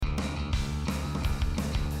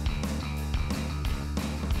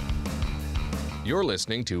You're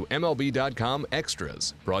listening to MLB.com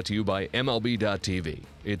Extras, brought to you by MLB.tv.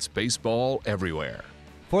 It's baseball everywhere.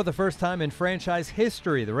 For the first time in franchise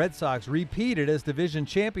history, the Red Sox repeated as division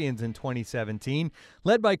champions in 2017.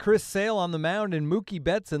 Led by Chris Sale on the mound and Mookie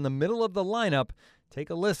Betts in the middle of the lineup. Take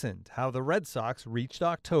a listen to how the Red Sox reached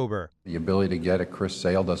October. The ability to get a Chris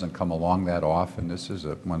Sale doesn't come along that often. This is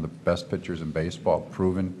one of the best pitchers in baseball,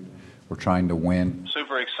 proven. We're trying to win.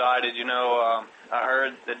 Super excited. I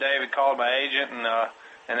heard that David called my agent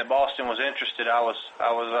and that Boston was interested. I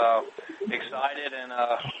was excited and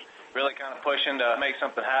really kind of pushing to make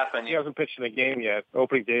something happen. He hasn't pitched in a game yet.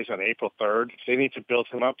 Opening day is on April 3rd. They need to build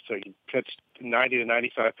him up so he pitched 90 to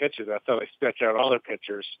 95 pitches. That's how they stretch out all their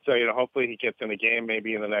pitchers. So, hopefully he gets in a game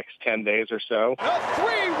maybe in the next 10 days or so. A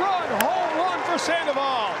 3-run home run for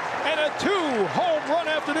Sandoval and a 2-home run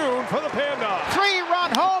afternoon for the Panda.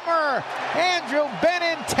 3-run homer, Andrew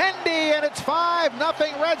Benintendi, and it's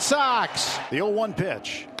 5-0 Red Sox. The 0-1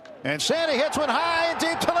 pitch. And Sandy hits one high and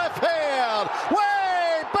deep to left field.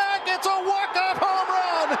 Way back, it's a walk-off home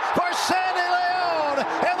run for Sandy Leon,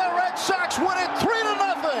 and the Red Sox win it 3-0.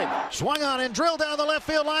 Swung on and drilled down the left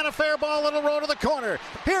field line, a fair ball in a row to the corner.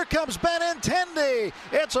 Here comes Benintendi.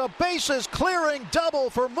 It's a bases-clearing double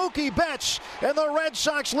for Mookie Betts, and the Red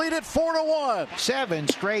Sox lead it 4-1. 7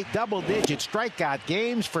 straight double-digit strikeout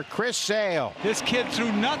games for Chris Sale. This kid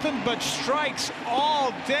threw nothing but strikes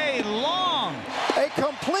all day long. A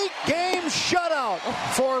complete game shutout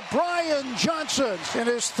for Brian Johnson in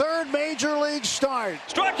his third major league start.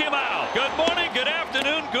 Struck him out. Good morning, good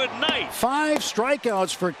afternoon, good night. 5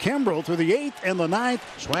 strikeouts for Kimbrel through the 8th and the 9th.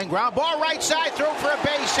 Swing, ground ball, right side, through for a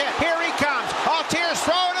base hit. Here he comes. Altiers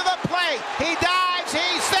throw to the plate. He dives,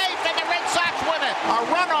 he's safe, and the Red Sox win it. A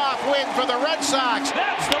runoff win for the Red Sox.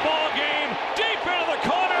 That's the ball game. Deep into the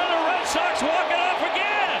corner, the Red Sox walk it off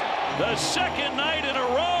again. The second night in a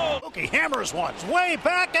row. Mookie hammers one. Way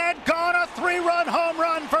back and gone. A 3-run home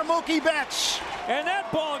run for Mookie Betts. And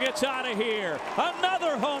that ball gets out of here.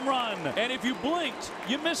 Another home run. And if you blinked,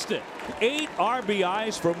 you missed it. 8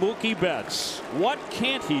 RBIs for Mookie Betts. What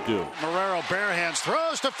can't he do? Marrero bare hands,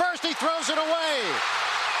 throws to first. He throws it away.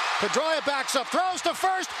 Pedroia backs up, throws to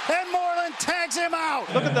first, and Moreland tags him out.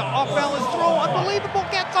 Look at the off-balance throw. Unbelievable.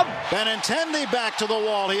 Gets him. Benintendi back to the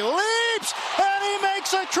wall. He leaps, and he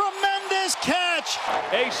makes a tremendous catch.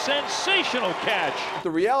 A sensational catch.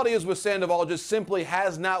 The reality is with Sandoval just simply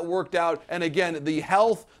has not worked out. And again, the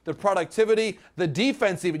health, the productivity, the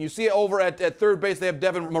defense even. You see it over at third base. They have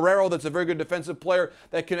Devin Marrero that's a very good defensive player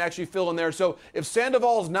that can actually fill in there. So if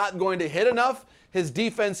Sandoval is not going to hit enough, his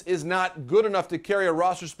defense is not good enough to carry a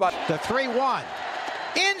roster spot. The 3-1.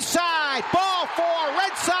 Inside, ball 4,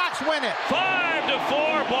 Red Sox win it.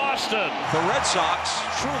 5-4 Boston. The Red Sox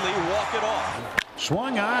truly walk it off.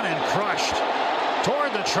 Swung on and crushed.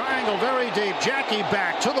 Toward the triangle, very deep. Jackie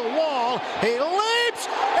back to the wall. He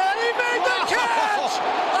leaps, and he made the catch!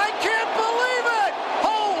 I can't believe it!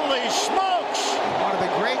 Holy smokes! One of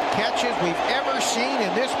the great catches we've ever seen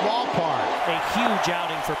in this ballpark. A huge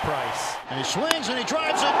outing for Price. And he swings and he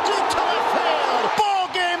drives it deep to left field. Ball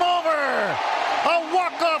game over! A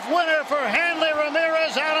walk-off winner for Hanley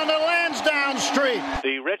Ramirez out on the Lansdowne Street.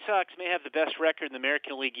 The Red Sox may have the best record in the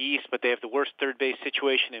American League East, but they have the worst third base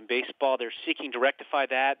situation in baseball. They're seeking to rectify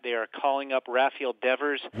that. They are calling up Rafael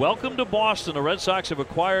Devers. Welcome to Boston. The Red Sox have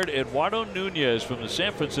acquired Eduardo Nunez from the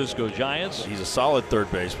San Francisco Giants. He's a solid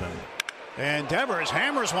third baseman. And Devers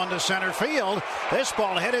hammers one to center field. This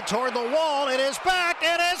ball headed toward the wall. It is back.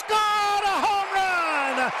 It is gone. A home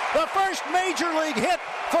run. The first major league hit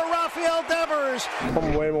for Rafael Devers.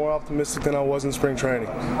 I'm way more optimistic than I was in spring training.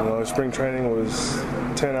 Spring training was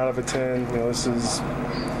 10 out of 10. This is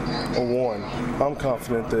a 1. I'm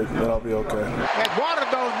confident that I'll be okay.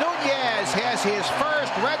 Eduardo Nunez has his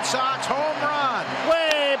first Red Sox home run.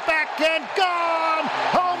 Way back and gone.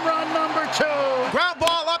 Home run number 2. Ground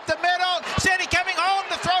ball up the middle. Sandy coming home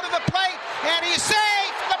to throw to the plate, and he's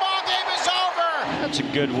safe. The ball game is over. That's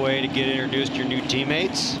a good way to get introduced to your new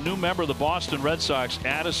teammates. New member of the Boston Red Sox,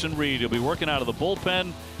 Addison Reed. He'll be working out of the bullpen.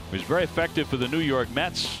 He was very effective for the New York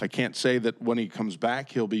Mets. I can't say that when he comes back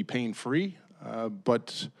he'll be pain-free,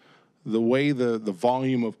 but the way the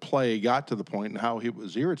volume of play got to the point and how he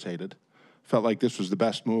was irritated, felt like this was the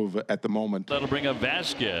best move at the moment. That'll bring up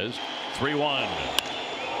Vasquez. 3-1.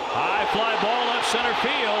 High fly ball left center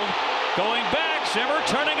field. Going back, Zimmer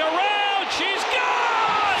turning around. She's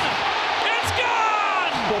gone! It's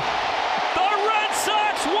gone! The Red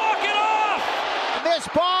Sox walk it off! This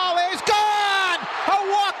ball is gone! A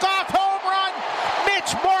walk-off home run!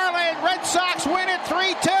 Mitch Moreland, Red Sox win it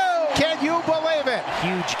 3-2. Can you believe it?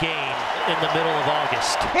 Huge game in the middle of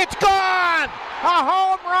August. It's gone! A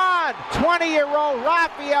home run! 20-year-old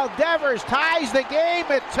Rafael Devers ties the game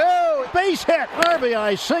at 2. Base hit,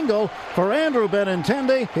 RBI single for Andrew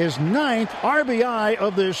Benintendi, his 9th RBI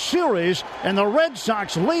of this series, and the Red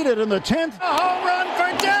Sox lead it in the 10th. A home run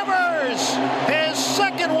for Devers! His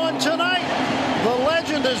second one tonight. The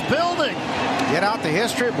legend is building. Get out the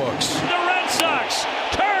history books. The Red Sox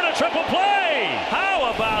turn a triple play. How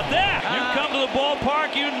about that? You come to the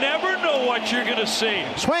ballpark, you never know what you're going to see.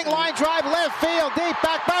 Swing line drive left field, deep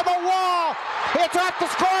back by the wall. It's off the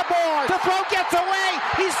scoreboard. The throw gets away.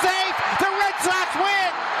 He's safe. The Red Sox win.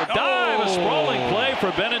 A dive, a sprawling play for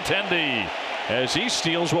Benintendi as he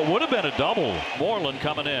steals what would have been a double. Moreland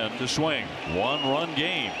coming in to swing. One-run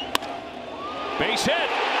game. Base hit.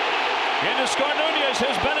 Into Scarnunez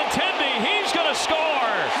has Benintendi. He's going to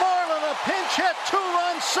score. Moreland a pinch hit,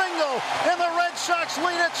 2-run single, and the Red Sox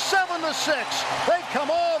lead it 7-6. They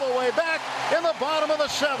come all the way back in the bottom of the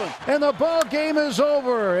 7th, and the ball game is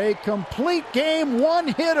over. A complete game, one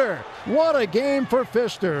hitter. What a game for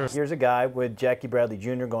Pfister. Here's a guy with Jackie Bradley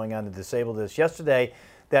Jr. going on the disabled list yesterday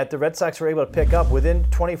that the Red Sox were able to pick up within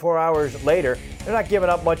 24 hours later. They're not giving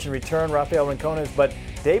up much in return, Rafael Rincones, but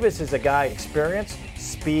Davis is a guy, experience,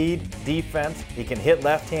 speed, defense. He can hit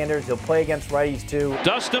left-handers. He'll play against righties, too.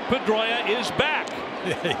 Dustin Pedroia is back.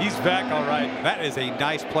 He's back all right. That is a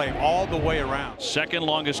nice play all the way around. Second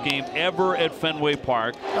longest game ever at Fenway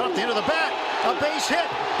Park. Up the end of the bat, a base hit.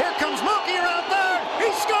 Here comes Mookie around third.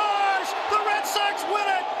 He scores! The Red Sox win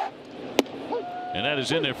it! And that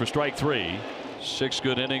is in there for strike 3. 6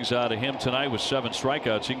 good innings out of him tonight with 7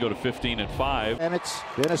 strikeouts. He can go to 15-5. And it's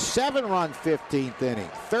been a 7-run 15th inning.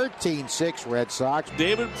 13-6 Red Sox.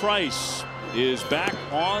 David Price is back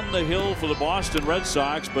on the hill for the Boston Red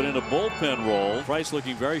Sox, but in a bullpen role. Price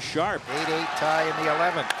looking very sharp. 8-8 tie in the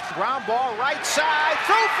 11th. Ground ball right side.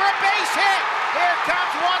 Through for a base hit. Here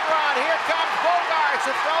comes one run. Here comes Bogarts.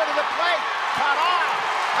 A throw to the plate. Cut off.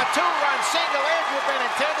 A 2-run single. Andrew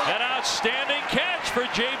Benintendi. An outstanding catch for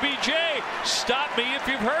JBJ. Stop me if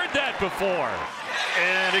you've heard that before.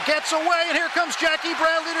 And it gets away, and here comes Jackie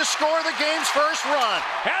Bradley to score the game's first run.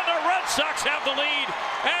 And the Red Sox have the lead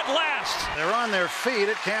at last. They're on their feet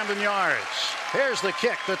at Camden Yards. Here's the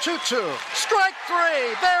kick, the 2-2. Strike 3,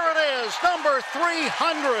 there it is, number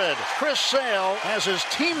 300. Chris Sale has his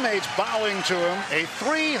teammates bowing to him. A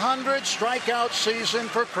 300 strikeout season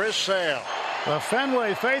for Chris Sale. The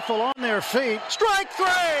Fenway faithful on their feet. Strike 3!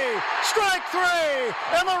 Strike 3!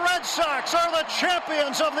 And the Red Sox are the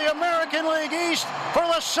champions of the American League East for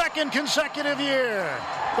the 2nd consecutive year.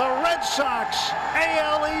 The Red Sox,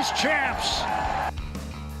 AL East champs.